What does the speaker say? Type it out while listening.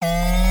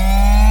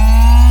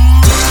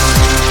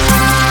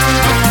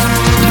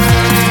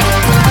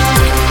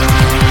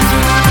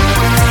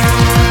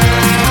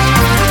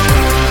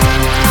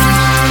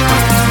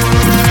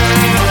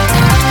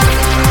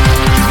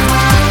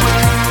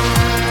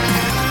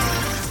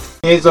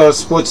Here's our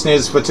sports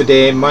news for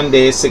today,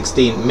 Monday,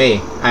 16th May.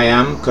 I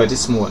am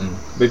Curtis Morton.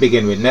 We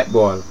begin with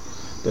netball.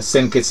 The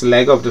St. Kitts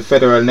leg of the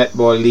Federal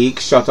Netball League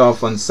shut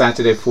off on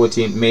Saturday,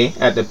 14th May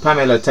at the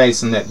Pamela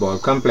Tyson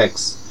Netball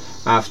Complex.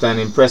 After an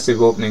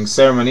impressive opening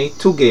ceremony,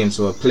 2 games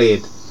were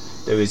played.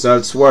 The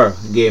results were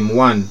Game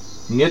 1,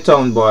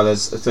 Newtown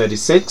Ballers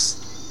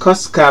 36,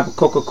 Cuscab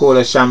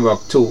Coca-Cola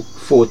Shamrock 2,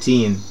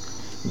 14.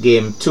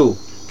 Game 2,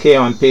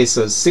 Keon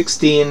Pacers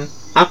 16,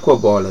 Aqua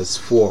Ballers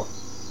 4.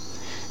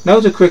 Now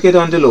to cricket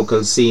on the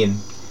local scene.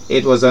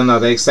 It was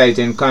another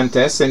exciting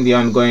contest in the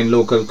ongoing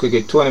local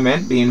cricket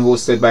tournament being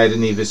hosted by the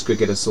Nevis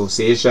Cricket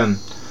Association.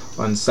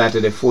 On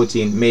Saturday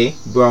 14th May,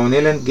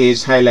 Brownhill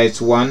engaged Highlights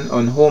 1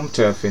 on home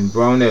turf in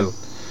Brownhill.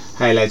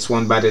 Highlights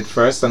 1 batted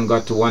first and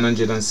got to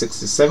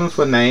 167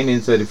 for 9 in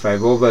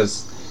 35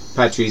 overs.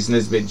 Patrice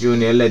Nisbet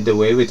Jr. led the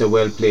way with a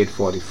well-played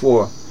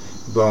 44.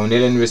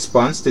 Brownhill in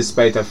response,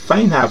 despite a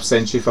fine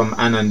half-century from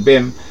Anand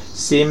Bim,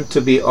 seemed to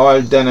be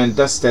all done and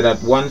dusted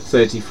at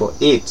 130 for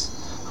 8.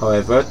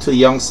 However, 2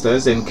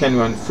 youngsters in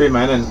Kenron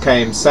Freeman and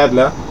Kaim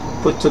Sadler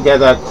put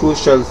together a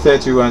crucial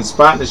 30 runs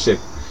partnership,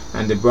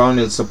 and the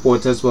Brownhill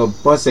supporters were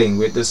buzzing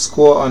with the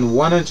score on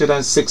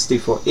 160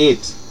 for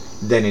 8.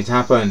 Then it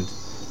happened.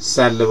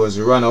 Sadler was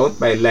run out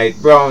by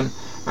Light Brown,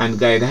 and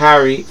Guide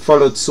Harry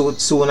followed suit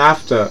soon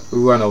after,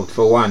 run out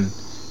for 1.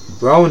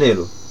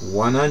 Brownhill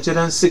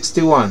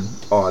 161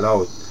 all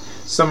out.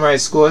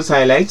 Summarize scores: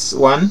 highlights: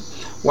 1,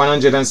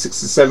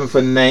 167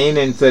 for 9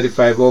 in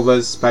 35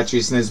 overs,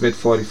 Patrice Nisbet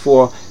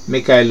 44,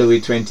 Mikhail Louis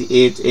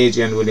 28,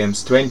 Adrian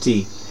Williams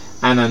 20,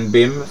 Anand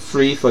Bim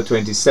 3 for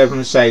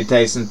 27, Shai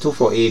Tyson 2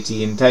 for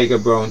 18, Tiger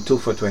Brown 2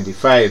 for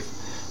 25,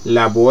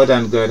 Laborde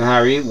and Gerd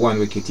Harry 1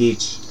 wicket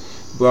each.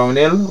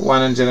 Brownhill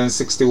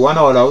 161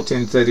 all out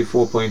in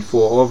 34.4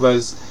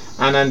 overs,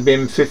 Anand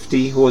Bim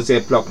 50,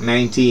 Jose Pluck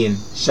 19,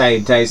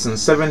 Shai Tyson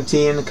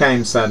 17,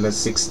 Kaim Sadler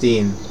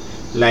 16.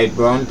 Light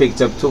Brown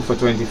picked up 2 for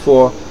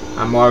 24,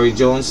 Amari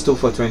Jones 2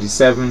 for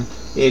 27,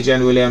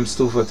 Adrian Williams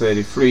 2 for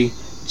 33,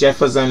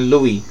 Jefferson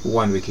Louis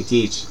 1 wicket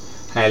each.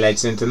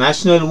 Highlights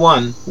International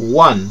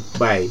won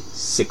by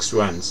 6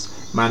 runs.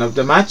 Man of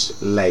the match,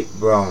 Light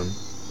Brown.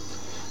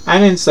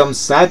 And in some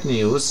sad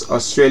news,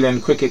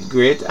 Australian cricket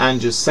great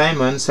Andrew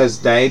Symonds has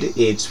died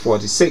aged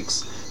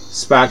 46,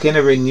 sparking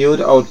a renewed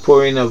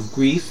outpouring of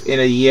grief in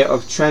a year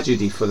of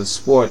tragedy for the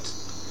sport.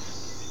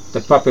 The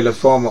popular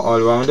former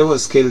all-rounder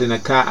was killed in a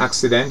car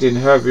accident in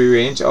Hervey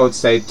Range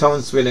outside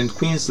Townsville in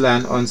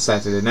Queensland on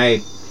Saturday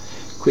night.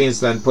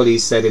 Queensland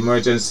police said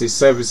emergency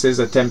services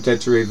attempted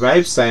to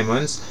revive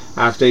Symonds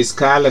after his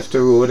car left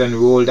the road and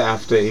rolled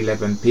after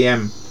 11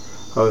 p.m.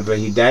 However,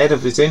 he died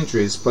of his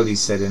injuries,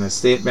 police said in a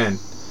statement.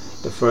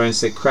 The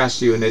forensic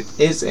crash unit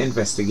is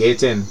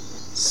investigating.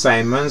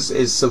 Symonds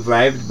is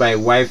survived by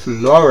wife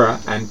Laura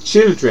and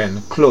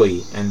children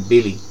Chloe and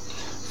Billy.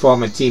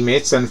 Former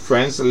teammates and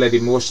friends led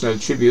emotional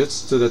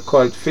tributes to the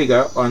cult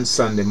figure on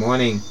Sunday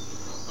morning.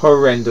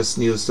 Horrendous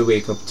news to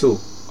wake up to.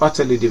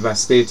 Utterly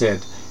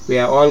devastated. We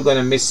are all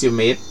gonna miss you,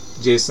 mate,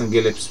 Jason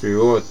Gillespie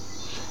wrote.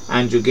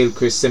 Andrew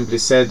Gilchrist simply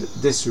said,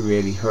 "This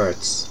really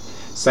hurts."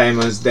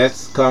 Symonds'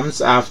 death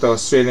comes after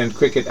Australian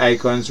cricket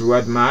icons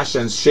Rod Marsh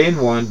and Shane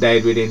Warne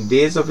died within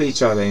days of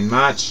each other in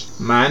March.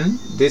 Man,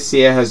 this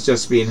year has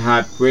just been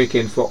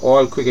heartbreaking for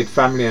all cricket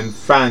family and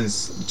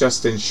fans,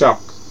 just in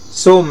shock.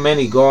 So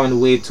many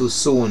gone way too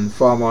soon,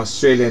 former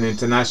Australian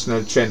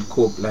international Trent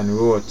Copeland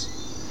wrote.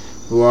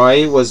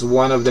 Roy was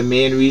one of the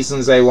main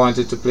reasons I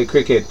wanted to play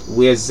cricket,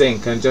 wear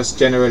zinc and just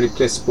generally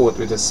play sport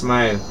with a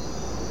smile.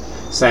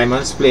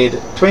 Symonds played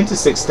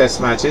 26 test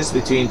matches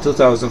between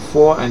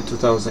 2004 and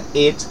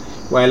 2008,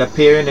 while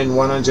appearing in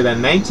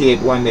 198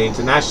 one-day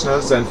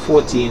internationals and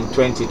 14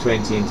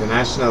 2020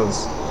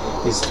 internationals.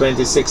 His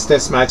 26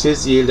 test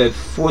matches yielded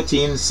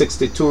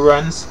 1462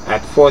 runs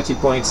at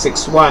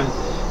 40.61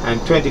 and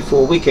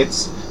 24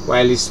 wickets,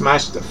 while he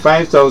smashed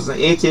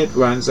 5,088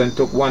 runs and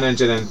took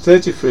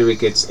 133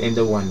 wickets in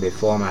the one-day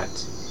format.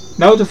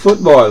 Now to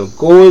football.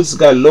 Goals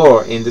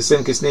galore in the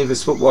St. Kitts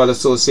Nevis Football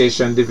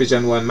Association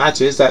Division 1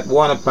 matches at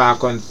Warner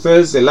Park on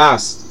Thursday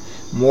last.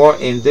 More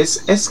in this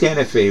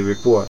SKNFA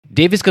report.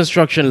 Davis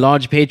Construction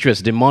Lodge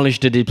Patriots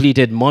demolished the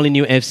depleted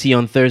Molineux FC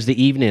on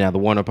Thursday evening at the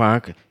Warner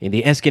Park in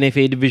the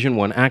SKNFA Division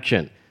 1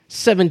 action.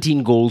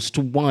 17 goals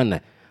to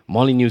 1.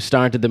 Molineux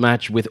started the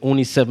match with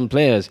only 7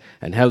 players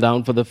and held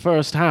down for the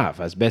first half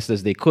as best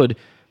as they could,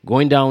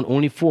 going down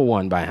only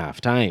 4-1 by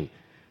half-time.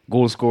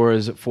 Goal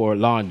scorers for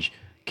Lodge: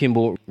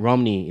 Kimbo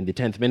Romney in the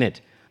 10th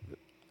minute,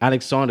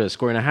 Alex Saunders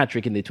scoring a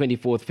hat-trick in the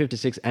 24th,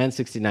 56th and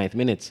 69th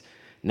minutes,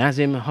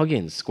 Nazim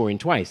Huggins scoring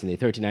twice in the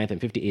 39th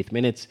and 58th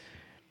minutes,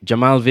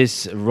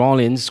 Jamalvis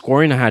Rollins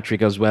scoring a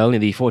hat-trick as well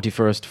in the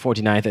 41st,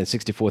 49th and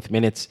 64th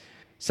minutes,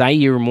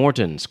 Sair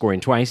Morton scoring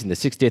twice in the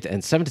 60th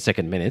and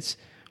 72nd minutes,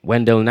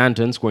 Wendell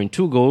Nanton scoring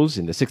 2 goals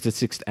in the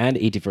 66th and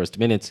 81st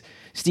minutes,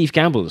 Steve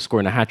Campbell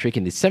scoring a hat-trick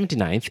in the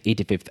 79th,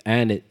 85th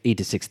and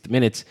 86th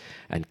minutes,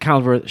 and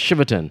Calvert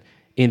Shiverton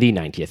in the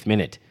 90th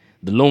minute.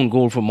 The lone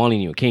goal for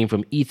Molineux came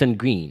from Ethan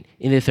Green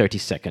in the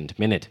 32nd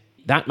minute.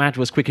 That match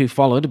was quickly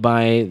followed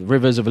by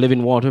Rivers of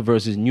Living Water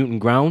versus Newton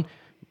Ground.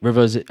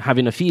 Rivers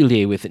having a field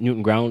day with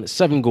Newton Ground,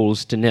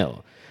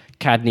 7-0.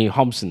 Cadney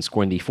Hobson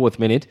scoring the 4th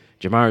minute,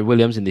 Jamari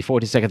Williams in the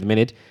 42nd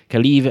minute,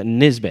 Khalif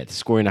Nisbet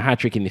scoring a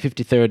hat-trick in the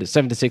 53rd,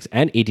 76th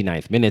and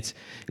 89th minutes,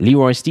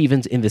 Leroy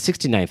Stevens in the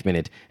 69th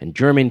minute, and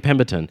Jermaine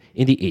Pemberton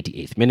in the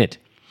 88th minute.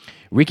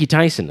 Ricky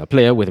Tyson, a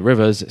player with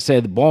Rivers,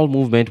 said ball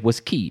movement was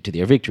key to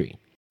their victory.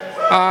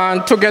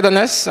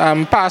 Togetherness,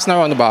 passing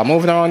around the ball,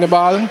 moving around the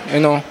ball.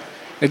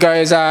 The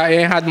guys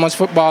ain't had much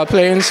football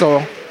playing,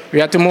 so we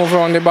had to move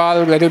around the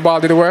ball, let the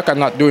ball do the work, and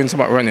not doing so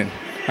much running.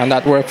 And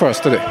that worked for us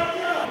today.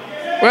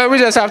 Well, we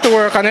just have to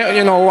work on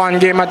it, one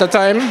game at a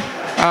time.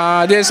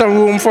 There's some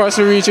room for us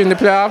to reach in the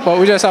playoff, but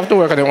we just have to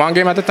work on it one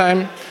game at a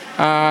time,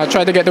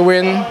 try to get the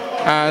win,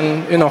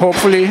 and,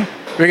 hopefully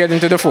we get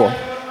into the 4.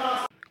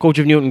 Coach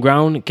of Newton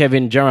Ground,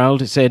 Kevin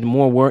Gerald, said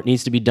more work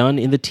needs to be done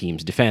in the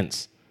team's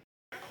defense.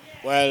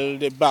 Well,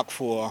 the back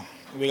 4,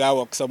 we got to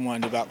work some more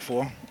in the back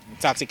 4,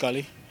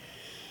 tactically.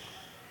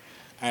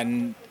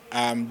 And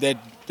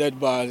dead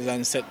balls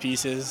and set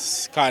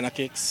pieces, corner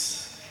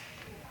kicks,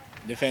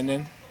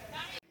 defending.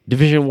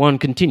 Division 1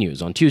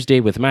 continues on Tuesday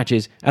with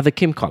matches at the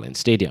Kim Collins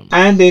Stadium.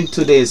 And in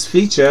today's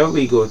feature,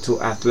 we go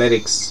to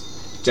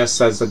athletics.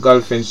 Just as the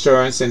Gulf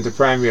Insurance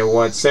Inter-Primary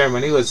Award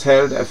ceremony was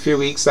held a few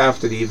weeks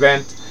after the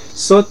event,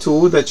 so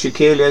too the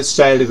Trichelia's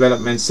Child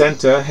Development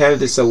Center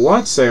held its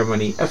award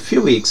ceremony a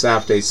few weeks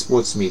after its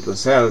sports meet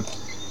was held.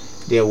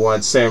 The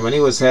award ceremony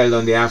was held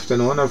on the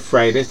afternoon of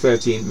Friday,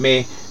 13th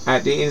May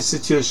at the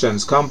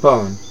institution's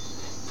compound.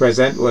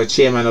 Present were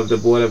Chairman of the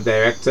Board of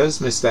Directors,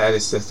 Mr.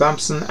 Alistair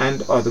Thompson,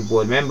 and other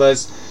board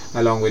members,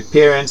 along with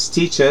parents,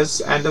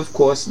 teachers, and of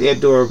course the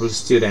adorable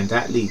student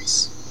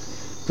athletes.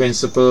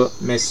 Principal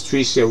Miss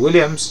Tricia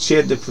Williams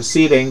chaired the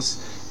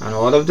proceedings, and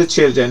all of the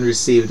children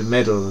received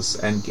medals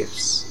and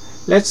gifts.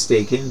 Let's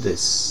take in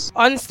this.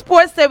 On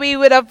Sports Day, we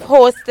would have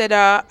hosted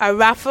a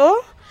raffle,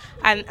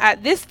 and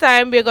at this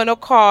time we're going to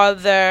call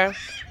the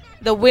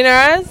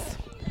winners.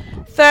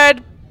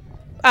 Third,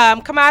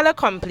 Kamala,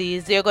 come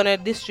please. They're going to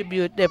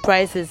distribute the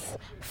prizes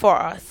for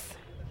us.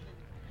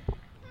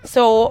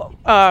 So,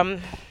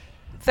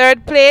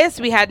 third place,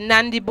 we had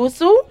Nandi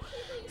Busu.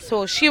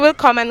 So she will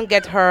come and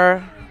get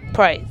her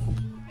prize.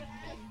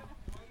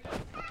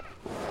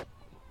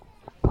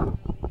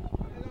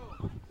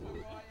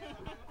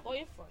 Go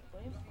in front.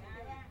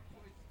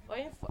 Go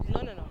in front.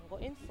 No. Go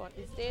in front.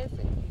 It stays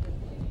in.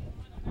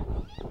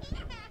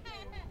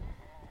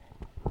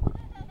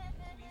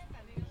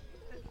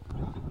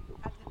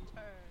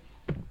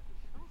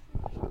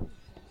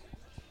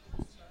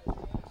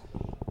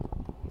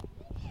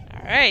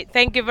 All right,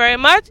 thank you very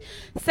much.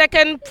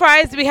 Second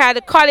prize, we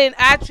had Colin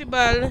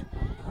Archibald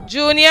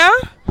Jr.,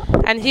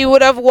 and he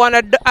would have won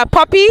a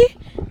puppy,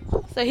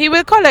 so he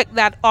will collect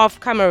that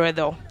off camera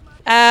though.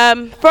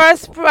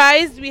 First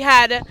prize, we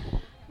had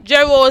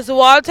Jerose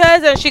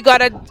Walters, and she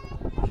got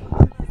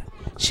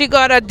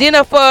a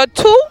dinner for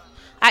 2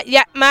 at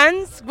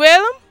Yatman's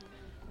Grill.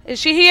 Is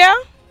she here?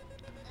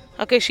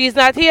 Okay, she's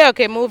not here.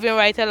 Okay, moving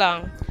right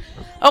along.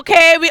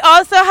 Okay, we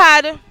also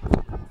had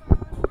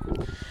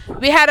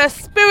a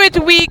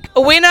Spirit Week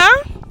winner,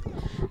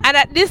 and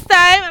at this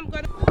time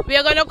we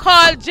are going to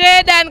call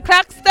Jaden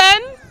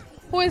Claxton,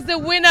 who is the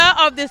winner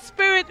of the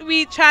Spirit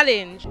Week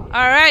Challenge.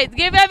 All right,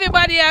 give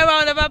everybody a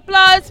round of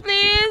applause,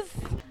 please.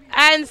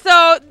 And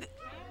so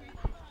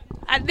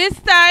at this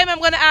time I'm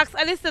going to ask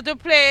Alyssa to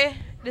play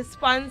the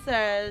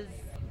sponsors.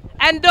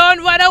 And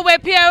don't run away,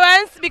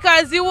 parents,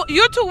 because you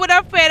two would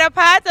have played a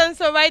part, and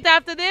so right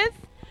after this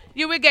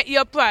you will get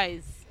your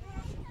prize.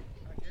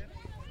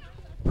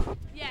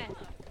 Yes.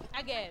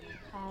 Again.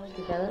 Child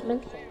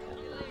Development Center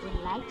would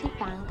like to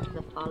thank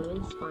the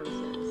following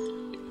sponsors: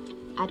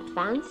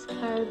 Advanced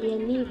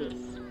Caribbean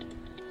Nevis,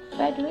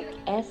 Frederick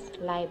S.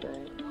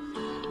 Library,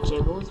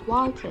 Jerose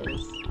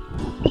Walters,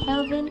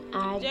 Kelvin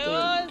R. Day,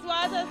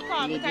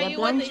 Lydia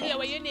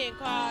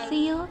Blanchett,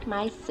 Seal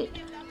My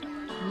Sick,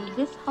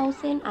 Nevis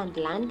Housing and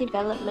Land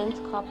Development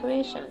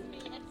Corporation,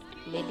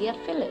 Lydia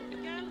Phillip,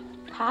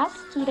 past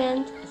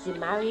student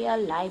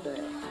Zimaria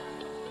Library,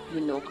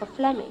 Unoka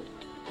Fleming,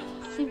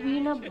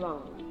 Serena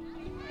Brown,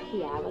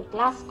 Kiara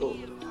Glasgow,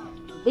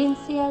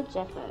 Vincia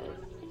Jeffers,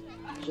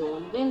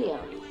 Joan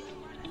Williams,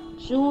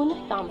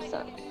 June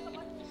Thompson,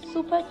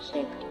 Super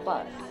Chick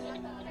Bus,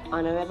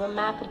 Honorable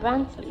Mark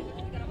Brantley,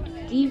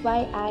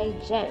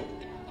 DYI Jen,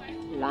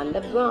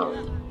 Londa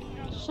Brown,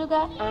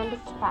 Sugar and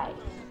Spice,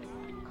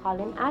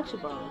 Colin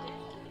Archibald,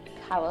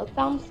 Carol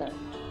Thompson,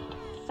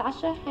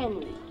 Sasha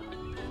Henry,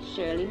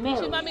 Shirley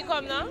Mills,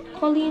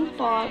 Colleen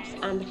Forbes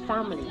and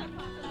family,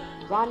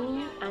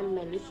 Ronnie and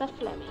Melissa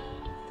Fleming,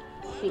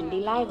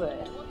 Cindy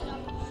Library,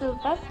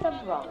 Sylvester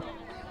Brown,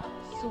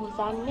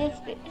 Susan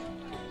Nesbitt,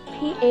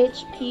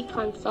 PHP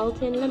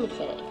Consulting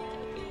Limited,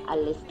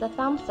 Alyssa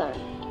Thompson,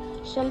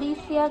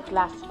 Shalicia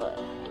Glassford,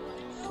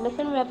 Smith &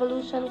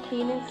 Revolution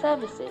Cleaning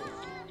Services,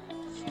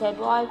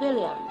 Stedroy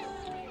Williams,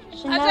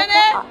 Chanel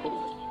Coffee,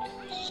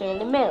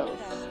 Shirley Mills,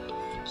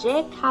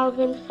 J.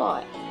 Calvin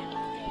Ford,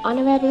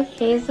 Honorable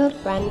Hazel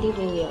Brandy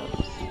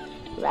Williams,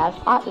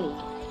 Ralph Otley,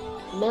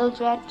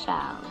 Mildred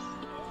Charles,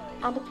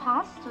 and the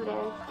past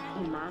students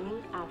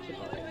Imani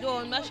Archibald.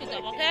 Don't mash it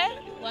up, okay?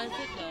 One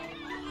sit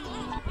down.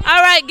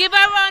 All right, give a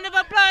round of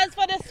applause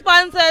for the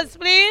sponsors,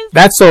 please.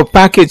 That's our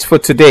package for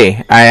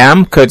today. I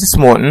am Curtis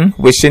Morton,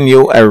 wishing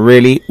you a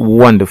really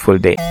wonderful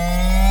day.